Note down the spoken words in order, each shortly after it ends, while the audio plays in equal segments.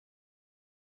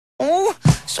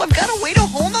So I've got to wait a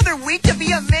whole nother week to be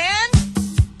a man?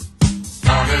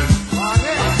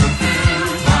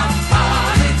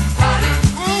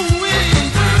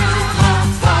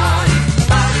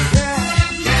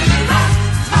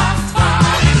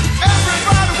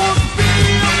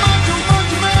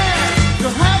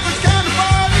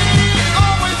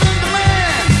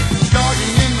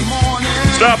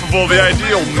 Unstoppable, the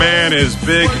ideal man is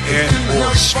big and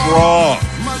or strong.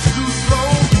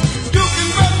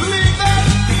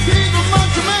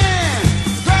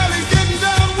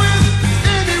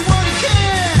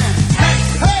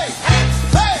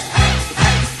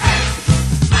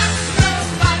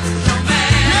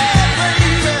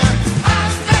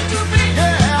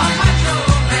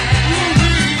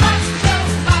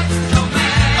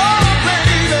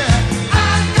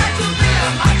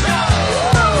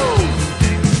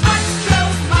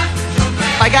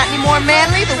 If I got any more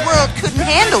manly, the world couldn't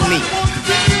handle me.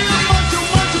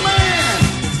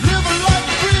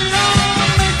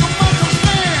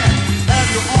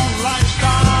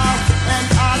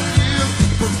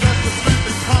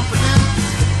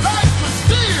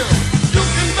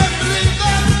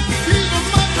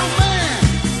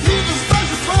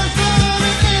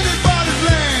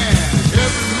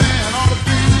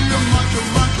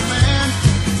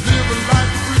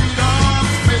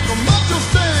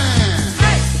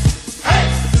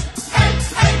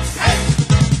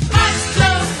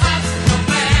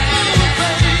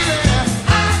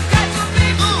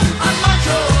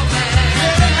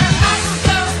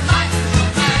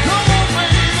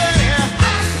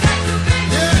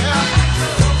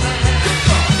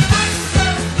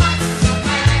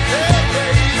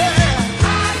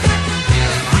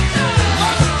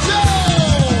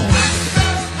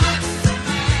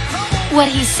 What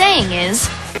he's saying is,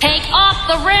 take off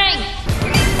the ring!